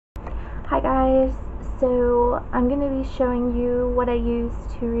Hi guys, so I'm going to be showing you what I use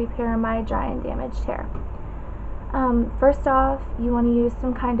to repair my dry and damaged hair. First off, you want to use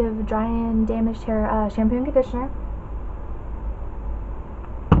some kind of dry and damaged hair shampoo and conditioner.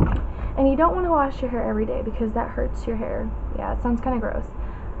 And you don't want to wash your hair every day because that hurts your hair. Yeah, it sounds kind of gross.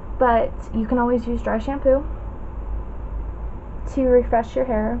 But you can always use dry shampoo to refresh your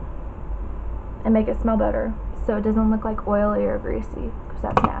hair and make it smell better so it doesn't look like oily or greasy because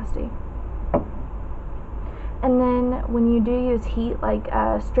that's nasty. And then when you do use heat, like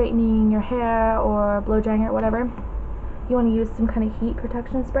straightening your hair or blow drying it or whatever, you want to use some kind of heat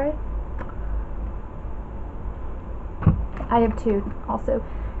protection spray. I have two also.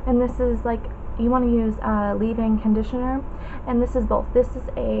 And this is like, you want to use leave-in conditioner. And this is both. This is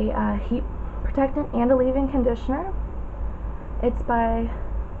a heat protectant and a leave-in conditioner. It's by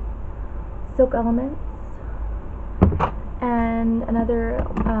Silk Elements. And another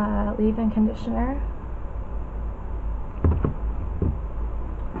leave-in conditioner.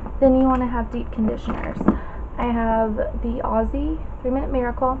 Then you want to have deep conditioners. I have the Aussie 3-Minute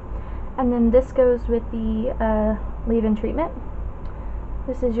Miracle, and then this goes with the leave-in treatment.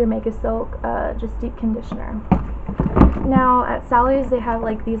 This is your Mega Silk, just deep conditioner. Now at Sally's they have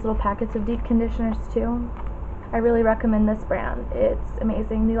like these little packets of deep conditioners too. I really recommend this brand. It's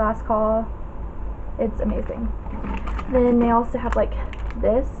amazing. The Last Call, it's amazing. Then they also have like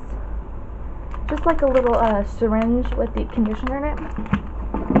this, just like a little syringe with deep conditioner in it.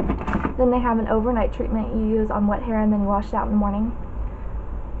 Then they have an overnight treatment you use on wet hair and then you wash it out in the morning.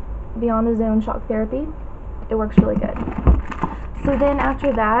 Beyond the Zone Shock Therapy. It works really good. So then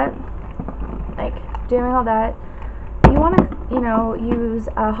after that, like doing all that, you want to, use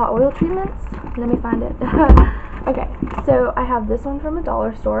hot oil treatments. Let me find it. Okay, so I have this one from a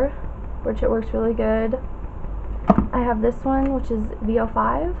dollar store, which it works really good. I have this one, which is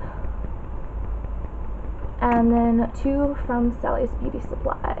VO5. And then two from Sally's Beauty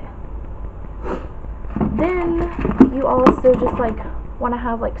Supply. Then you also just like want to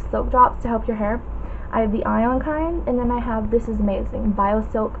have like silk drops to help your hair. I have the Ion kind, and then I have, this is amazing,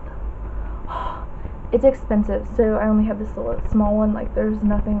 BioSilk. It's expensive, so I only have this little small one, like there's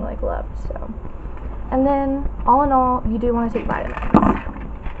nothing like left. So, and then all in all, you do want to take vitamins.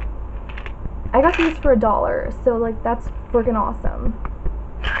 I got these for $1, so like that's freaking awesome.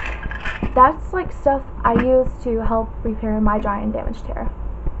 That's like stuff I use to help repair my dry and damaged hair.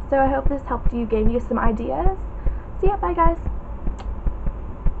 So I hope this helped you, gave you some ideas. See ya, bye guys.